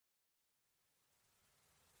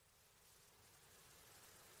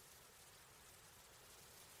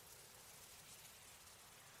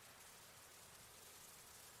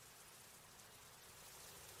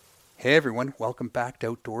Hey everyone, welcome back to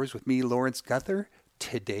Outdoors with me, Lawrence Gunther.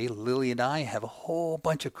 Today, Lily and I have a whole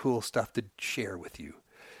bunch of cool stuff to share with you.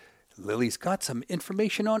 Lily's got some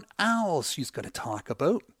information on owls she's going to talk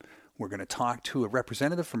about. We're going to talk to a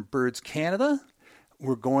representative from Birds Canada.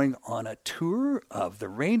 We're going on a tour of the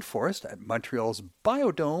rainforest at Montreal's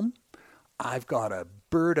Biodome. I've got a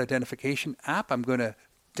bird identification app I'm going to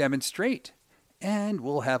demonstrate. And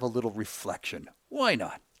we'll have a little reflection. Why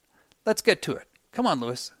not? Let's get to it. Come on,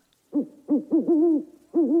 Lewis.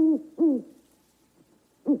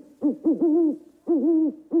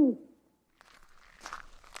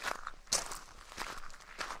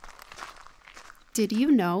 Did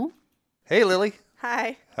you know? Hey, Lily.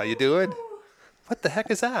 Hi. How you doing? What the heck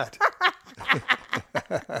is that?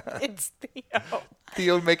 It's Theo.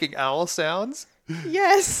 Theo making owl sounds?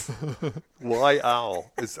 Yes. Why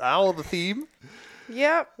owl? Is owl the theme?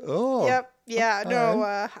 Yep. Oh. Yep. Yeah. No,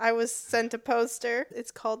 right. I was sent a poster.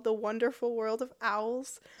 It's called The Wonderful World of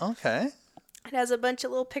Owls. Okay. It has a bunch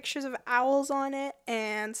of little pictures of owls on it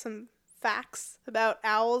and some facts about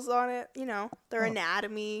owls on it. You know, their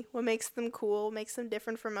anatomy, what makes them cool, makes them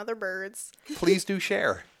different from other birds. Please do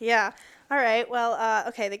share. Yeah. All right. Well,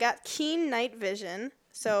 okay. They got keen night vision.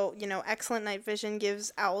 So, you know, excellent night vision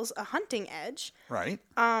gives owls a hunting edge. Right.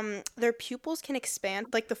 Their pupils can expand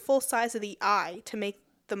like the full size of the eye to make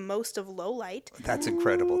the most of low light. That's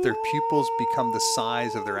incredible. Their pupils become the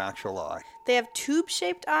size of their actual eye. They have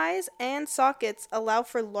tube-shaped eyes, and sockets allow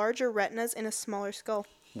for larger retinas in a smaller skull.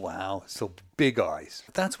 Wow. So big eyes.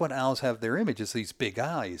 That's what owls have their image, is these big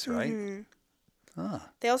eyes, right? Mm-hmm.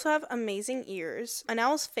 They also have amazing ears. An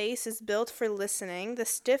owl's face is built for listening. The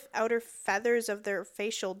stiff outer feathers of their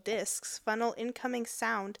facial discs funnel incoming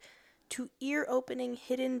sound to ear opening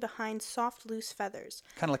hidden behind soft, loose feathers.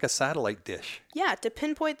 Kind of like a satellite dish. Yeah, to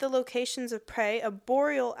pinpoint the locations of prey, a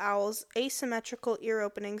boreal owl's asymmetrical ear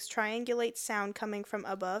openings triangulate sound coming from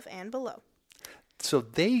above and below. So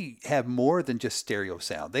they have more than just stereo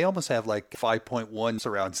sound. They almost have like 5.1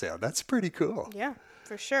 surround sound. That's pretty cool. Yeah,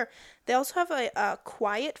 for sure. They also have a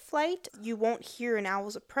quiet flight. You won't hear an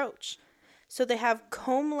owl's approach. So they have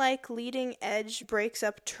comb-like leading edge breaks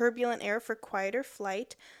up turbulent air for quieter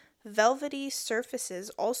flight. Velvety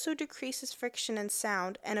surfaces also decreases friction and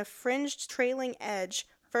sound, and a fringed trailing edge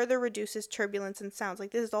further reduces turbulence and sounds.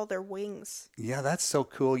 Like, this is all their wings. Yeah, that's so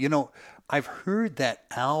cool. You know, I've heard that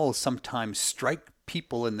owls sometimes strike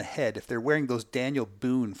people in the head if they're wearing those Daniel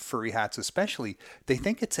Boone furry hats especially. They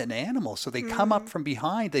think it's an animal, so they come up from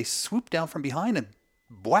behind, they swoop down from behind and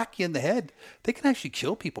whack you in the head. They can actually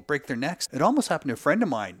kill people, break their necks. It almost happened to a friend of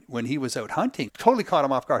mine when he was out hunting. Totally caught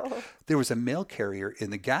him off guard. There was a mail carrier in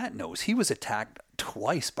the Gatineaus. He was attacked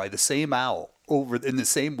twice by the same owl over in the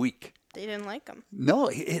same week. They didn't like them. No,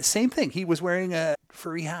 same thing. He was wearing a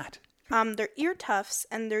furry hat. They're ear tufts,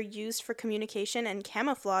 and they're used for communication and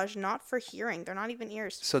camouflage, not for hearing. They're not even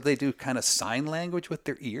ears. So they do kind of sign language with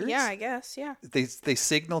their ears? Yeah, I guess, yeah. They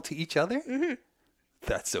signal to each other? Mm-hmm.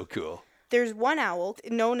 That's so cool. There's one owl,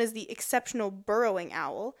 known as the exceptional burrowing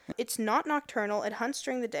owl. It's not nocturnal, it hunts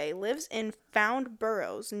during the day, lives in found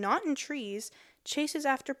burrows, not in trees, chases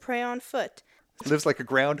after prey on foot. Lives like a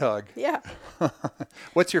groundhog. Yeah.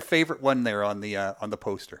 What's your favorite one there on the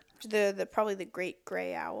poster? Probably the great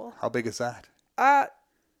gray owl. How big is that?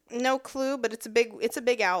 No clue, but it's a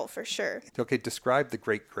big owl for sure. Okay, describe the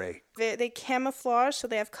great gray. They camouflage, so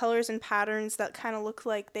they have colors and patterns that kind of look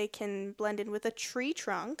like they can blend in with a tree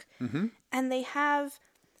trunk. Mm-hmm. And they have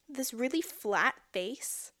this really flat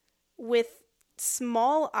face with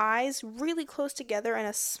small eyes really close together and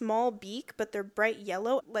a small beak, but they're bright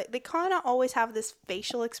yellow. Like, they kind of always have this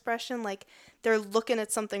facial expression like they're looking at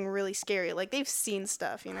something really scary, like they've seen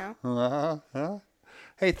stuff, you know?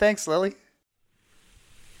 Hey, thanks, Lily.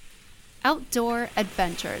 Outdoor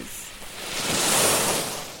adventures.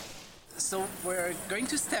 So we're going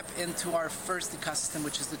to step into our first ecosystem,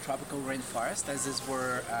 which is the tropical rainforest, as is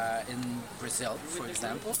we're in Brazil, for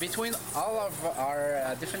example. Between all of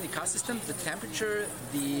our different ecosystems, the temperature,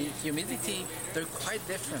 the humidity, they're quite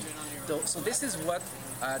different. So this is what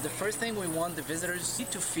the first thing we want the visitors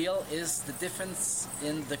to feel is the difference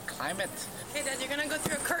in the climate. Hey, Dad, you're going to go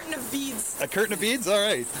through a curtain of beads. A curtain of beads? All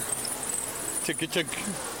right. Chugga-chug.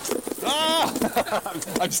 Ah!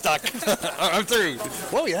 I'm stuck. I'm through.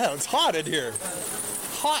 Whoa, yeah, it's hot in here.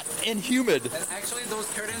 Hot and humid. And actually, those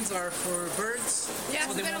curtains are for birds. Yeah,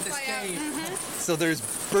 so they won't escape. Mm-hmm. So there's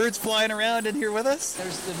birds flying around in here with us?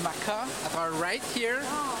 There's the macaw at our right here.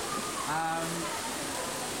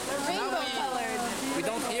 They're rainbow colored. We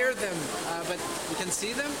don't hear them, but we can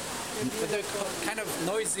see them. But they're kind of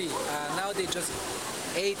noisy. Now they just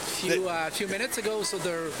ate few minutes ago, so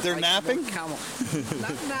they're like napping? more calm.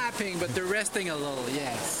 Not napping, but they're resting a little.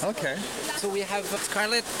 Yes. Okay. So we have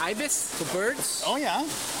scarlet ibis, so birds, Oh yeah.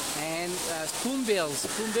 and spoonbills.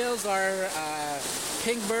 Spoonbills are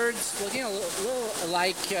pink birds, looking a little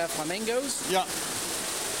like flamingos. Yeah.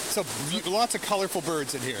 So lots of colorful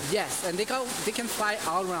birds in here. Yes, and they can fly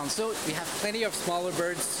all around. So we have plenty of smaller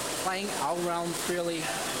birds flying all around freely.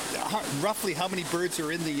 Roughly how many birds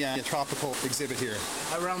are in the tropical exhibit here?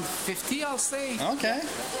 Around 50, I'll say. Okay.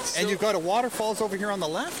 And you've got a waterfalls over here on the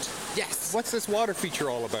left? Yes. What's this water feature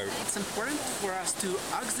all about? It's important for us to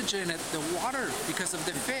oxygenate the water because of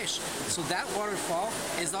the fish. So that waterfall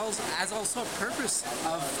has also a purpose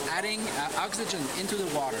of adding oxygen into the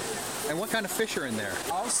water. And what kind of fish are in there?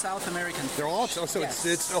 All South American fish. They're all, so Yes.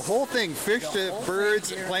 it's the whole thing, fish The to whole birds,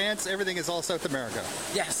 thing here. plants, everything is all South America.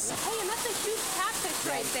 Yes. Hey, and that's a huge catfish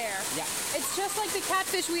right there. Yeah. It's just like the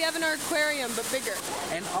catfish we have in our aquarium, but bigger.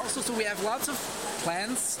 And also, so we have lots of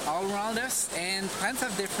plants all around us, and plants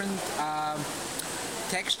have different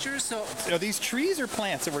textures. So Are these trees or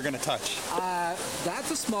plants that we're going to touch?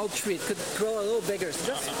 that's a small tree. It could grow a little bigger. So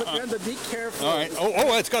just put your hand, but be careful. All right.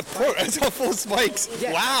 Oh, it's got full spikes.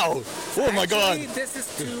 Yeah. Wow. Oh my God. Actually, this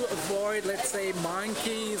is to avoid, let's say,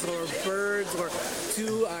 monkeys or birds, or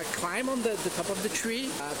to climb on the top of the tree.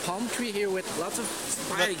 Palm tree here with lots of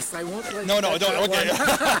spikes. I won't let No, you no, touch don't. that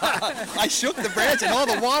Okay. one. I shook the branch and all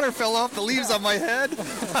the water fell off the leaves on my head.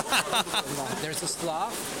 There's a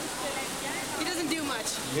sloth. He doesn't do much.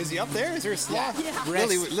 Is he up there? Is there a sloth? Yeah.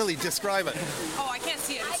 Lily, describe it. Oh, I can't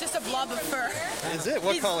see it. It's just a blob of fur. Is it?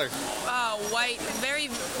 What He's- color? White. Very,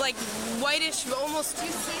 like, whitish, almost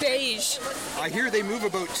beige. I hear they move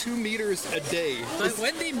about 2 meters a day. But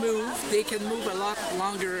when they move, they can move a lot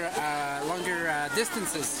longer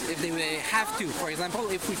distances if they have to. For example,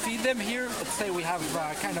 if we feed them here, let's say we have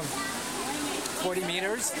kind of 40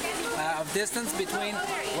 meters of distance between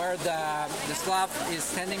where the sloth is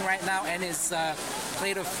standing right now and his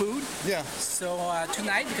plate of food. Yeah. So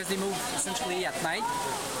tonight, because they move essentially at night,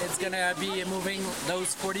 it's gonna be moving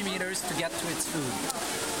those 40 meters to get to its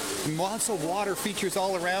food. Lots of water features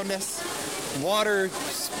all around us. Water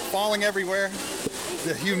falling everywhere.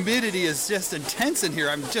 The humidity is just intense in here.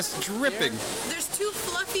 I'm just dripping. There's two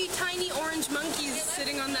fluffy, tiny orange monkeys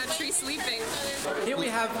sitting on that tree sleeping. Here we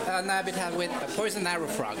have an habitat with poison arrow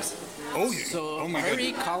frogs. Oh, yeah. So Oh my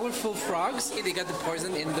very God. colorful frogs. They got the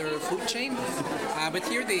poison in their food chain, but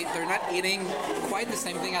here they're not eating quite the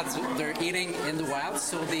same thing as they're eating in the wild,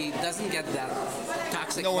 so they doesn't get that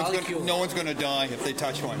toxic molecule. No one's gonna die if they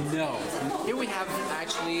touch one. No. Here we have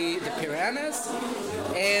actually the piranhas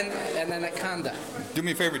and an anaconda. Do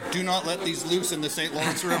me a favor, do not let these loose in the St.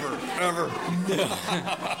 Lawrence River, ever.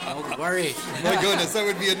 Don't worry. My goodness, that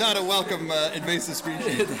would be not a welcome invasive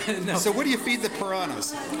species. So what do you feed the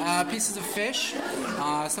piranhas? Pieces of fish,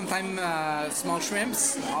 sometimes small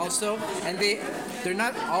shrimps also, and they're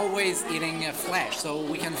not always eating flesh, so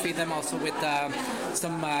we can feed them also with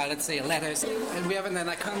some, let's say, lettuce. And we have an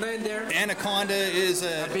anaconda in there, Anaconda is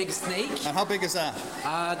a big snake. and how big is that?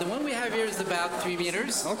 The one we have here is about 3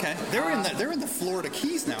 meters. Okay, they're in the Florida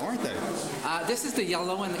Keys now, aren't they? This is the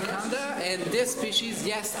yellow anaconda, and this species,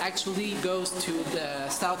 yes, actually goes to the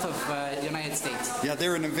south of the United States. Yeah,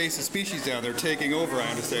 they're an invasive species now. They're taking over, I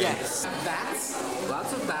understand. Yes. Bats,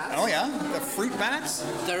 lots of bats. Oh yeah, the fruit bats.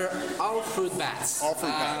 They're all fruit bats. All fruit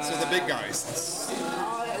bats. So the big guys.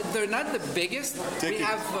 They're not the biggest. Take We it.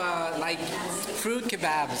 have like fruit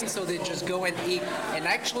kebabs, so they just go and eat. And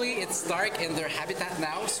actually, it's dark in their habitat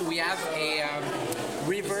now, so we have a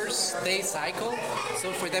reverse day cycle.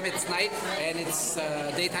 So for them, it's night and it's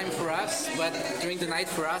daytime for us, but during the night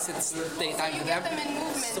for us, it's daytime for them.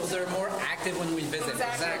 So they're more active when we visit.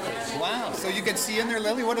 Exactly. Wow. So you can see in there,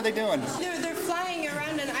 Lily. What are they doing? They're flying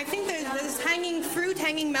around, and I think there's hanging fruit,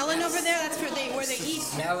 hanging melon over there. That's where they eat.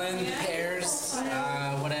 Melon, pears,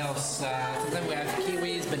 what else? Sometimes we have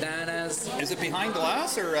kiwis, bananas. Is it behind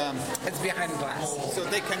glass or? It's behind glass. So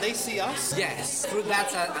they see us? Yes, fruit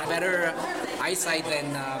bats have a better eyesight than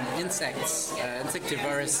insects,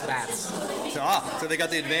 insectivorous bats. So they got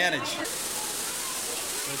the advantage.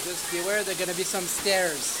 So just beware, there are going to be some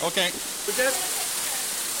stairs. Okay. We're just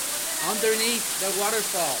underneath the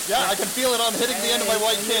waterfall. Yeah, I can feel it. I'm hitting the end of my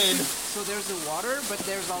white cane. So there's the water, but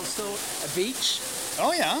there's also a beach,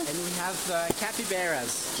 Oh yeah. and we have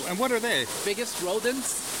capybaras, And what are they? biggest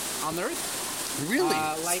rodents on Earth. Really?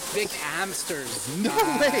 Like big hamsters. No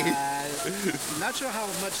way. Not sure how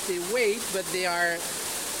much they weigh, but they are,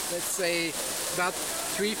 let's say, about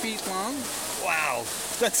 3 feet long. Wow.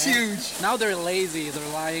 That's And huge. Now they're lazy.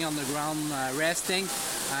 They're lying on the ground resting.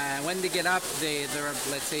 When they get up, they're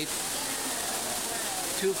let's say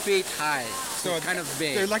 2 feet high. So kind of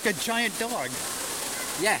big. They're like a giant dog.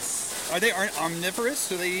 Yes. Are they omnivorous?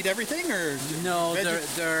 So they eat everything, or No, they're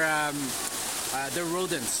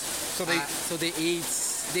rodents. So they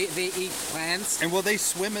eat plants. And will they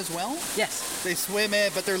swim as well? Yes. They swim,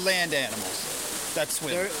 but they're land animals that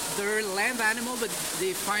swim. They're land animal, but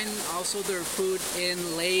they find also their food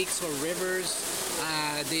in lakes or rivers.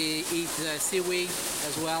 They eat seaweed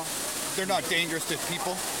as well. They're not dangerous to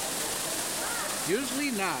people. Usually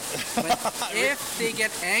not. But if they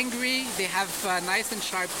get angry, they have nice and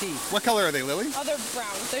sharp teeth. What color are they, Lily? Oh, they're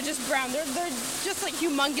brown. They're just brown. They're just like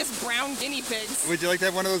humongous brown guinea pigs. Would you like to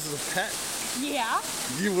have one of those as a pet? Yeah.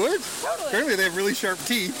 You would? Totally. Apparently they have really sharp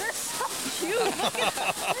teeth. They're so cute. Look at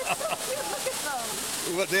them. They're so cute. Look at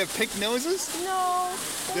them. What, they have pink noses? No.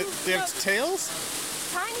 They have tails?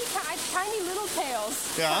 Tiny little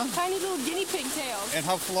tails. Yeah? Tiny little guinea pig tails. And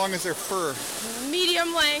how long is their fur?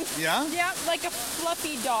 Medium length. Yeah? Yeah, like a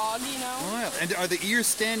fluffy dog, you know. Oh, yeah. And are the ears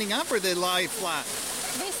standing up or they lie flat?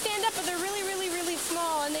 They stand up, but they're really, really, really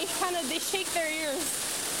small, and they shake their ears.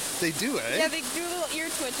 They do, eh? Yeah, they do a little ear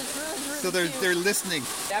twitch. It's really, really So they're listening.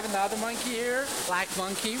 We have another monkey here, black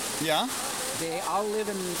monkey. Yeah? They all live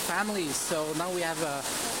in families, so now we have a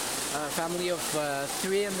family of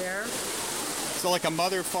 3 in there. So like a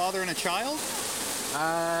mother, father, and a child?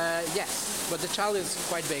 Yes, but the child is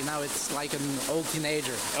quite big. Now it's like an old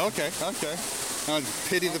teenager. Okay.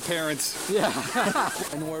 Pity the parents. Yeah.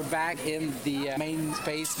 And we're back in the main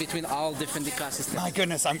space between all different ecosystems. My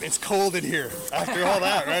goodness, it's cold in here. After all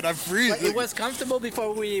that, right? I'm freezing. But it was comfortable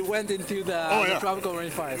before we went into the tropical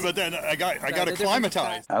rainforest. But then I got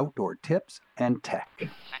acclimatized. Outdoor tips and tech. 6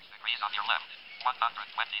 degrees on your left,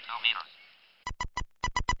 122 meters.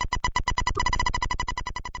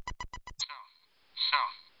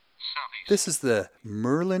 Southeast. This is the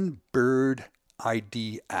Merlin Bird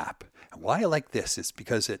ID app. And why I like this is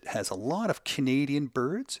because it has a lot of Canadian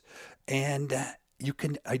birds, and you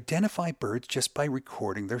can identify birds just by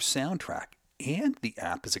recording their soundtrack. And the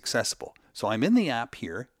app is accessible. So I'm in the app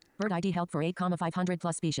here. Bird ID help for 8,500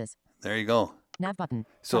 plus species. There you go. Nav button.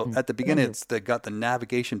 So button. at the beginning, Menu. got the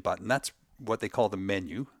navigation button. That's what they call the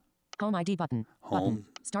menu. Home ID button. Home. Button.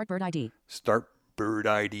 Start bird ID. Start bird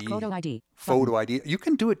ID. Photo ID. Photo ID. You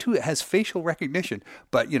can do it too. It has facial recognition.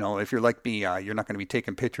 But, if you're like me, you're not going to be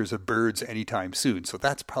taking pictures of birds anytime soon. So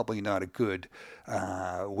that's probably not a good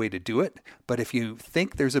way to do it. But if you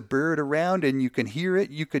think there's a bird around and you can hear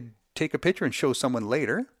it, you could take a picture and show someone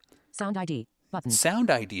later. Sound ID. Button.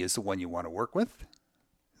 Sound ID is the one you want to work with.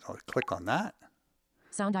 So I'll click on that.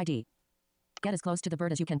 Sound ID. Get as close to the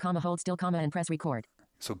bird as you can, hold still, and press record.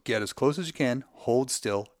 So get as close as you can, hold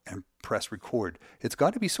still, and press record. It's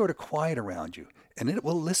got to be sort of quiet around you, and it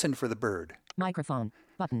will listen for the bird. Microphone.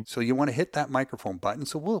 Button. So you want to hit that microphone button,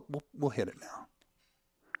 so we'll hit it now.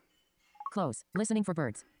 Close. Listening for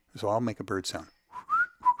birds. So I'll make a bird sound.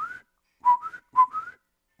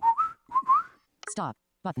 Stop.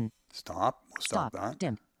 Button. Stop. We'll stop that.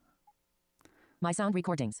 Dim. My sound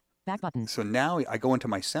recordings. Back button. So now I go into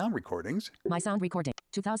my sound recordings. My sound recording.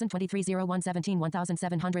 2023-01-17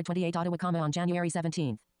 1728 Ottawa, on January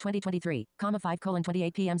 17th, 2023,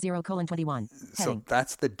 5:28 p.m. 0:21. So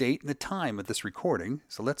that's the date and the time of this recording.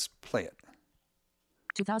 So let's play it.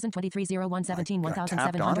 2023-01-17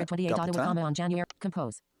 1728 Ottawa, on January.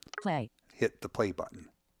 Compose. Play. Hit the play button.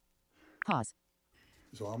 Pause.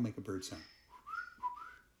 So I'll make a bird sound.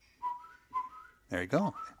 There you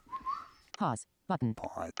go. Pause. Button.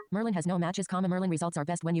 Pause. Merlin has no matches, Merlin results are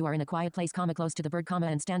best when you are in a quiet place, close to the bird,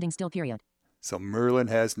 and standing still, period. So Merlin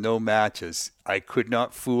has no matches. I could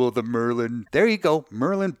not fool the Merlin. There you go.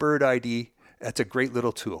 Merlin Bird ID. That's a great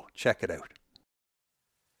little tool. Check it out.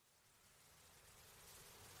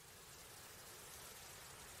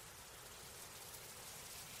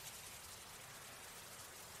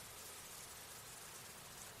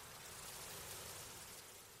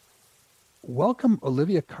 Welcome,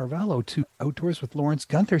 Olivia Carvalho, to Outdoors with Lawrence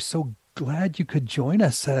Gunther. So glad you could join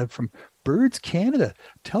us from Birds Canada.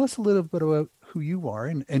 Tell us a little bit about who you are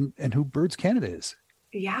and who Birds Canada is.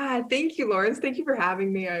 Yeah, thank you, Lawrence. Thank you for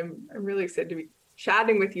having me. I'm really excited to be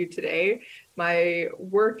chatting with you today. My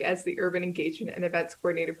work as the Urban Engagement and Events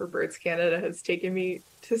Coordinator for Birds Canada has taken me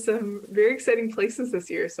to some very exciting places this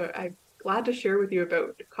year. So I'm glad to share with you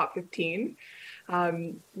about COP15.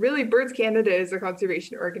 Really, Birds Canada is a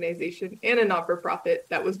conservation organization and a not-for-profit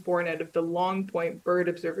that was born out of the Long Point Bird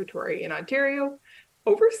Observatory in Ontario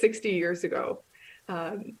over 60 years ago.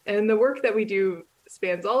 And the work that we do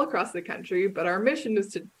spans all across the country, but our mission is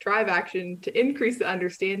to drive action to increase the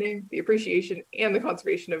understanding, the appreciation, and the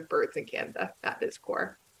conservation of birds in Canada at its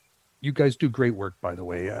core. You guys do great work, by the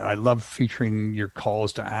way. I love featuring your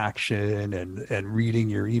calls to action and reading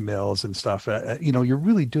your emails and stuff. You're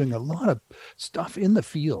really doing a lot of stuff in the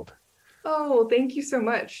field. Oh, thank you so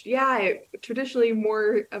much. Yeah, traditionally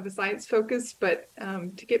more of a science focus, but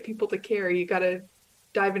to get people to care, you got to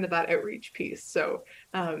dive into that outreach piece. So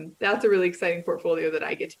that's a really exciting portfolio that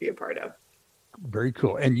I get to be a part of. Very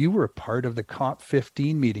cool. And you were a part of the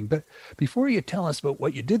COP15 meeting. But before you tell us about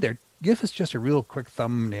what you did there, give us just a real quick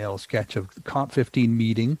thumbnail sketch of the COP15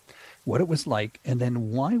 meeting, what it was like, and then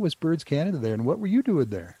why was Birds Canada there and what were you doing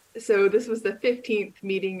there? So this was the 15th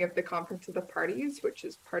meeting of the Conference of the Parties, which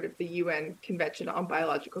is part of the UN Convention on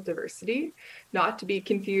Biological Diversity, not to be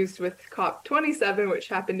confused with COP27, which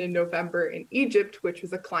happened in November in Egypt, which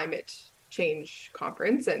was a climate change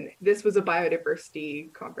conference. And this was a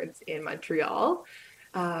biodiversity conference in Montreal.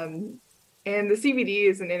 And the CBD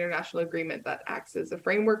is an international agreement that acts as a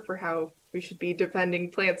framework for how we should be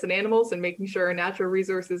defending plants and animals and making sure our natural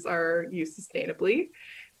resources are used sustainably.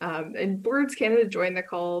 And Birds Canada joined the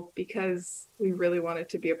call because we really wanted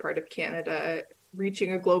to be a part of Canada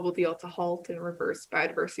reaching a global deal to halt and reverse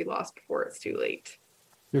biodiversity loss before it's too late.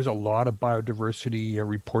 There's a lot of biodiversity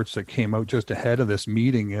reports that came out just ahead of this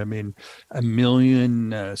meeting. I mean, 1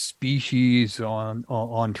 million species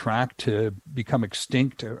on track to become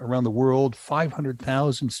extinct around the world.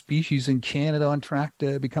 500,000 species in Canada on track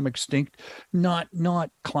to become extinct. Not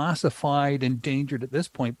classified endangered at this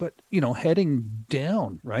point, but heading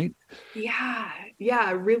down, right?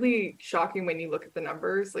 Yeah, really shocking when you look at the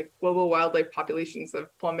numbers. Like global wildlife populations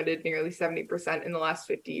have plummeted nearly 70% in the last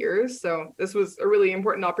 50 years. So this was a really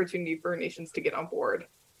important opportunity for nations to get on board.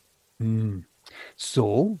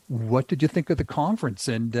 So what did you think of the conference?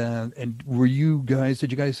 And did you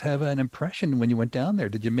guys have an impression when you went down there?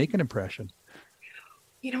 Did you make an impression?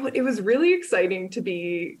 You know what? It was really exciting to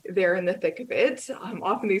be there in the thick of it.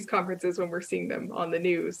 Often these conferences, when we're seeing them on the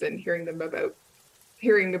news and hearing about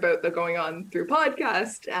the going on through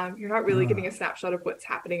podcast, you're not really getting a snapshot of what's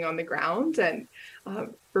happening on the ground. And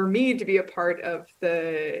for me to be a part of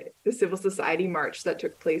the civil society march that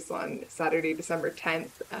took place on Saturday, December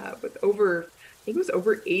 10th, with over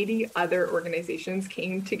 80 other organizations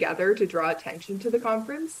came together to draw attention to the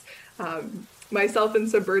conference. Myself and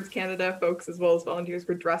some Birds Canada folks, as well as volunteers,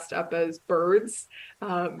 were dressed up as birds.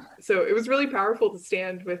 So it was really powerful to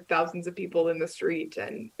stand with thousands of people in the street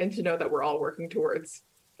and to know that we're all working towards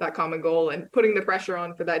that common goal and putting the pressure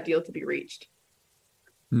on for that deal to be reached.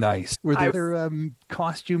 Nice. Were there other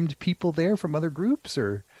costumed people there from other groups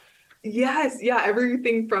or? Yes. Yeah.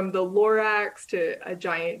 Everything from the Lorax to a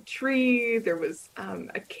giant tree. There was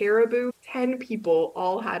a caribou. 10 people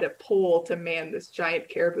all had a pole to man this giant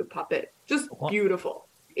caribou puppet. Just beautiful.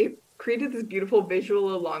 It created this beautiful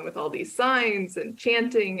visual along with all these signs and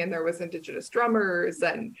chanting, and there was Indigenous drummers.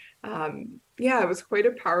 And it was quite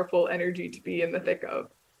a powerful energy to be in the thick of.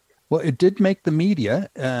 Well, it did make the media.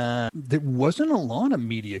 There wasn't a lot of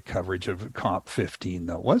media coverage of COP15,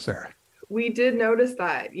 though, was there? We did notice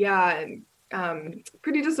that, yeah, and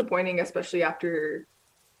pretty disappointing, especially after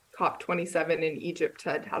COP27 in Egypt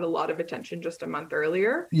had a lot of attention just a month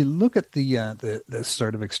earlier. You look at the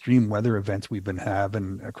sort of extreme weather events we've been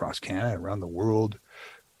having across Canada, around the world,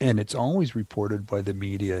 and it's always reported by the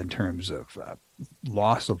media in terms of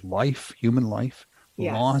loss of life, human life,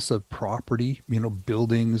 yes, loss of property,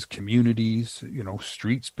 buildings, communities,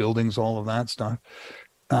 streets, buildings, all of that stuff.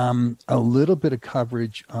 A little bit of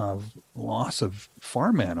coverage of loss of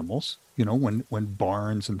farm animals, when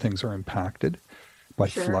barns and things are impacted by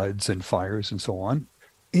floods and fires and so on,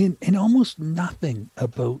 and almost nothing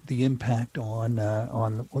about the impact on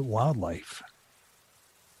wildlife.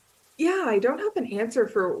 Yeah, I don't have an answer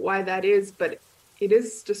for why that is, but it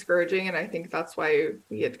is discouraging, and I think that's why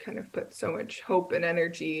we had kind of put so much hope and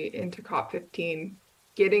energy into COP15,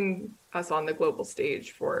 getting us on the global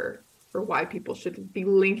stage for why people should be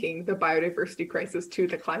linking the biodiversity crisis to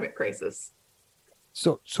the climate crisis.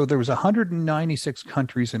 So there was 196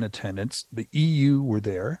 countries in attendance. The EU were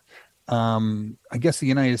there. I guess the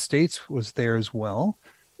United States was there as well.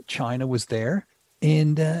 China was there,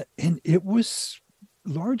 and it was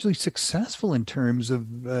largely successful in terms of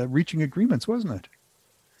reaching agreements, wasn't it?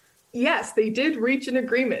 Yes, they did reach an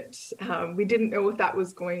agreement. We didn't know if that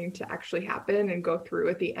was going to actually happen and go through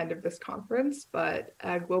at the end of this conference, but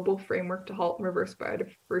a global framework to halt and reverse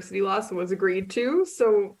biodiversity loss was agreed to.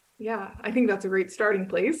 So yeah, I think that's a great starting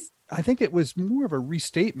place. I think it was more of a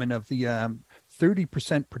restatement of the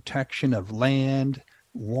 30% protection of land,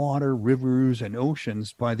 water, rivers, and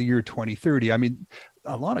oceans by the year 2030. I mean,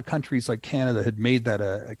 a lot of countries like Canada had made that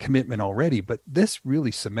a commitment already, but this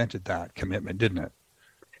really cemented that commitment, didn't it?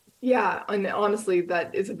 Yeah, and honestly,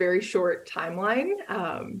 that is a very short timeline,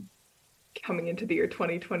 coming into the year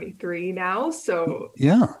 2023 now. So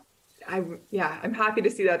Yeah. I'm happy to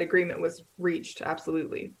see that agreement was reached.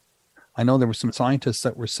 Absolutely. I know there were some scientists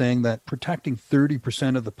that were saying that protecting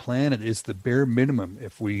 30% of the planet is the bare minimum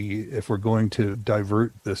if we're going to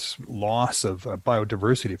divert this loss of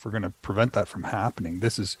biodiversity, if we're going to prevent that from happening.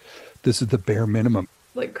 This is the bare minimum.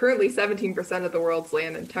 Like currently 17% of the world's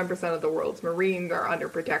land and 10% of the world's marine are under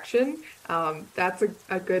protection. That's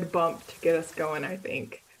a good bump to get us going, I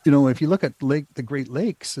think. You know, if you look at the Great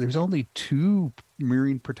Lakes, there's only 2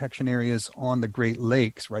 marine protection areas on the Great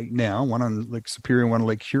Lakes right now, one on Lake Superior, one on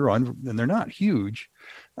Lake Huron, and they're not huge.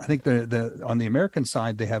 I think the on the American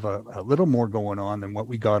side, they have a little more going on than what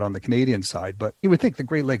we got on the Canadian side. But you would think the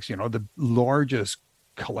Great Lakes, you know, the largest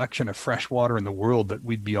collection of fresh water in the world, that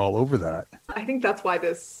we'd be all over that. I think that's why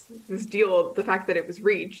this deal, the fact that it was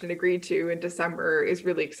reached and agreed to in December, is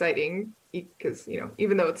really exciting, because, you know,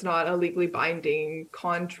 even though it's not a legally binding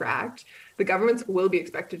contract, the governments will be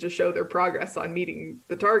expected to show their progress on meeting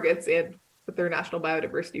the targets and with their national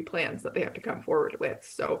biodiversity plans that they have to come forward with.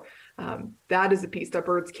 So that is a piece that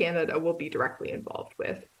Birds Canada will be directly involved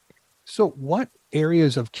with. So what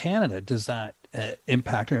areas of Canada does that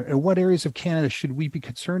impact? And what areas of Canada should we be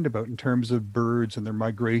concerned about in terms of birds and their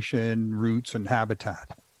migration routes and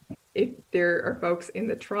habitat? If there are folks in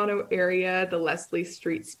the Toronto area, the Leslie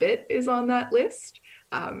Street Spit is on that list.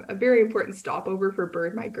 A very important stopover for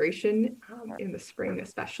bird migration in the spring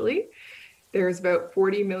especially. There's about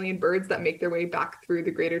 40 million birds that make their way back through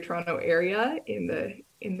the Greater Toronto Area in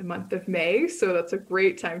the month of May. So that's a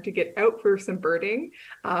great time to get out for some birding,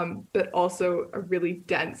 but also a really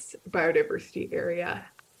dense biodiversity area.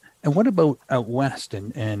 And what about out west?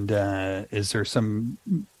 And is there some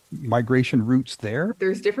migration routes there?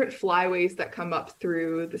 There's different flyways that come up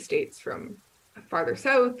through the states from farther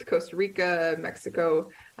south, Costa Rica, Mexico,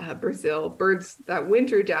 Brazil. Birds that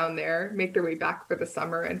winter down there make their way back for the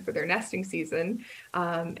summer and for their nesting season.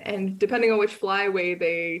 And depending on which flyway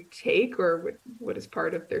they take or what is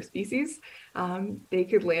part of their species, they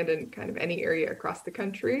could land in kind of any area across the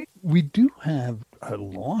country. We do have a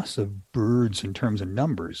loss of birds in terms of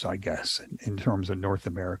numbers, I guess, in terms of North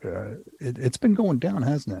America. It's been going down,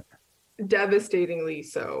 hasn't it? Devastatingly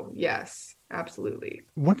so, yes, absolutely.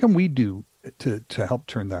 What can we do to help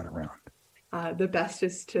turn that around? The best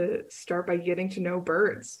is to start by getting to know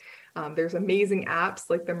birds. There's amazing apps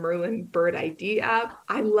like the Merlin Bird ID app.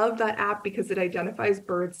 I love that app because it identifies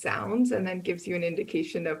bird sounds and then gives you an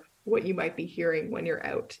indication of what you might be hearing when you're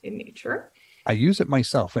out in nature. I use it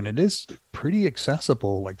myself, and it is pretty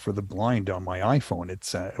accessible, like for the blind on my iPhone.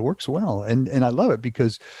 It works well, and I love it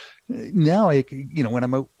because now when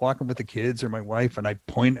I'm out walking with the kids or my wife and I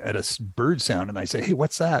point at a bird sound and I say, "Hey,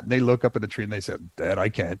 what's that?" And they look up at the tree and they say, "Dad, I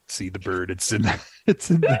can't see the bird. It's in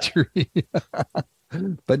the tree."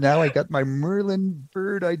 But now I got my Merlin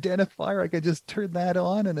bird identifier. I can just turn that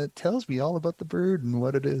on and it tells me all about the bird and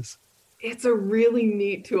what it is. It's a really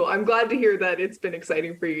neat tool. I'm glad to hear that it's been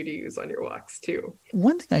exciting for you to use on your walks too.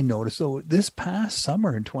 One thing I noticed, though, this past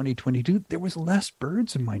summer in 2022, there was less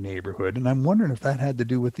birds in my neighborhood. And I'm wondering if that had to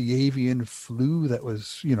do with the avian flu that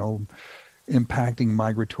was, impacting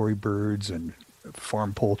migratory birds and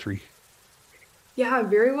farm poultry. Yeah,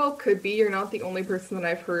 very well could be. You're not the only person that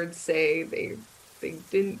I've heard say they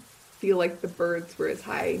didn't feel like the birds were as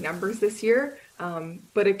high numbers this year.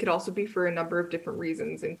 But it could also be for a number of different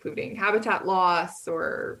reasons, including habitat loss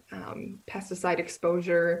or pesticide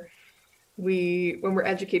exposure. When we're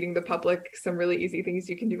educating the public, some really easy things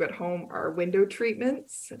you can do at home are window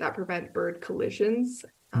treatments that prevent bird collisions.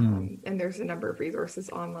 And there's a number of resources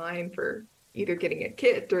online for either getting a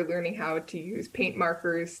kit or learning how to use paint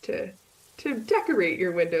markers to decorate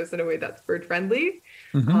your windows in a way that's bird friendly.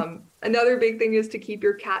 Another big thing is to keep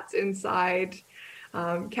your cats inside.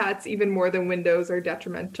 Cats, even more than windows, are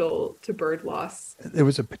detrimental to bird loss. There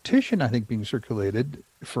was a petition, I think, being circulated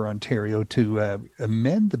for Ontario to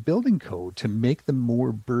amend the building code to make them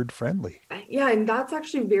more bird friendly. Yeah, and that's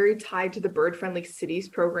actually very tied to the Bird Friendly Cities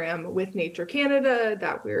program with Nature Canada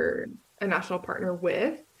that we're a national partner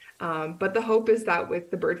with. But the hope is that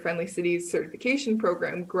with the Bird Friendly Cities certification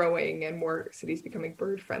program growing and more cities becoming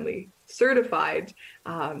bird friendly certified,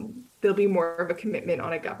 there'll be more of a commitment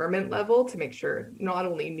on a government level to make sure not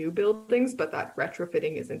only new buildings, but that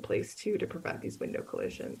retrofitting is in place too to prevent these window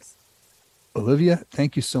collisions. Olivia,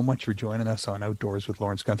 thank you so much for joining us on Outdoors with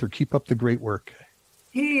Lawrence Gunther. Keep up the great work.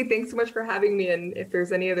 Hey, thanks so much for having me. And if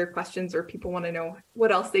there's any other questions or people want to know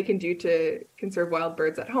what else they can do to conserve wild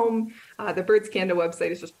birds at home, the Birds Canada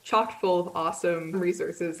website is just chock full of awesome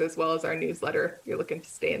resources, as well as our newsletter if you're looking to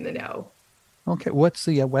stay in the know. Okay, what's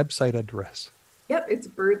the website address? Yep, it's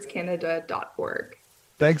birdscanada.org.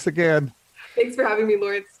 Thanks again. Thanks for having me,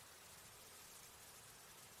 Lawrence.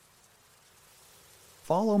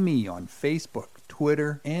 Follow me on Facebook,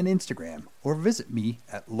 Twitter, and Instagram, or visit me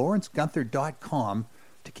at lawrencegunther.com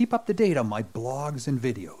to keep up to date on my blogs and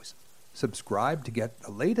videos. Subscribe to get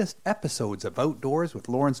the latest episodes of Outdoors with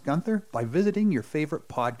Lawrence Gunther by visiting your favorite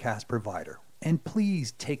podcast provider. And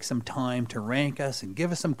please take some time to rank us and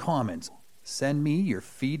give us some comments. Send me your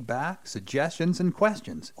feedback, suggestions, and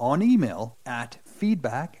questions on email at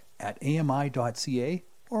feedback@ami.ca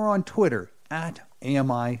or on Twitter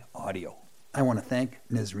 @AMI-audio. I want to thank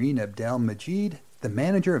Nazreen Abdel-Majid. The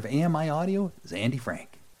manager of AMI Audio is Andy Frank.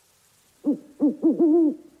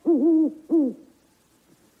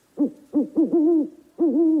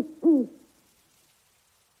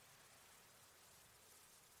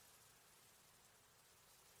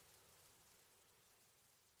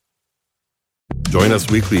 Join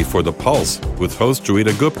us weekly for The Pulse with host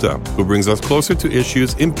Joeita Gupta, who brings us closer to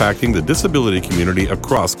issues impacting the disability community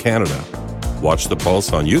across Canada. Watch The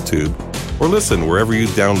Pulse on YouTube or listen wherever you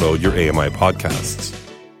download your AMI podcasts.